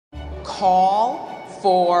Call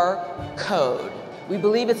for Code. We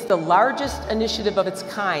believe it's the largest initiative of its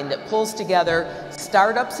kind that pulls together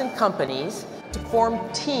startups and companies to form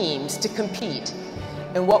teams to compete.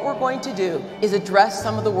 And what we're going to do is address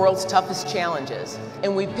some of the world's toughest challenges.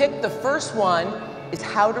 And we picked the first one is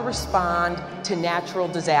how to respond to natural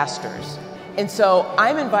disasters. And so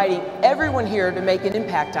I'm inviting everyone here to make an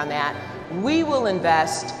impact on that. We will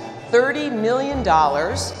invest $30 million.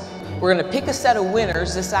 We're going to pick a set of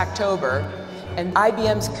winners this October, and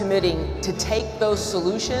IBM's committing to take those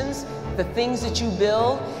solutions, the things that you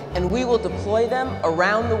build, and we will deploy them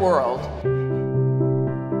around the world.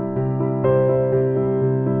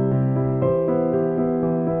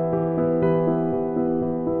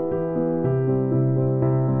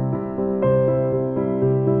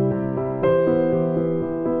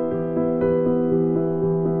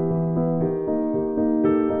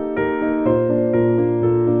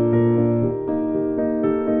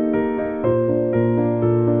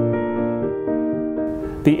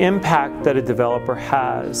 The impact that a developer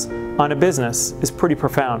has on a business is pretty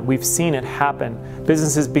profound. We've seen it happen.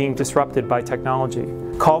 Businesses being disrupted by technology.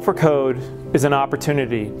 Call for Code is an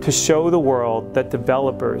opportunity to show the world that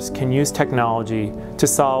developers can use technology to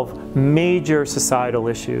solve major societal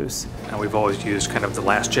issues. And we've always used kind of the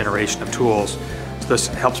last generation of tools. So this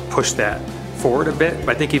helps push that forward a bit,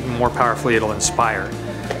 but I think even more powerfully it'll inspire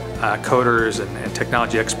coders and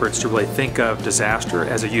technology experts to really think of disaster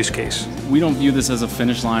as a use case. We don't view this as a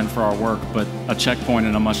finish line for our work, but a checkpoint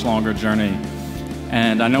in a much longer journey.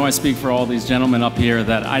 And I know I speak for all these gentlemen up here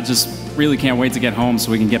that I just really can't wait to get home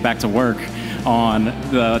so we can get back to work on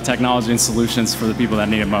the technology and solutions for the people that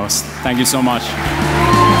need it most. Thank you so much.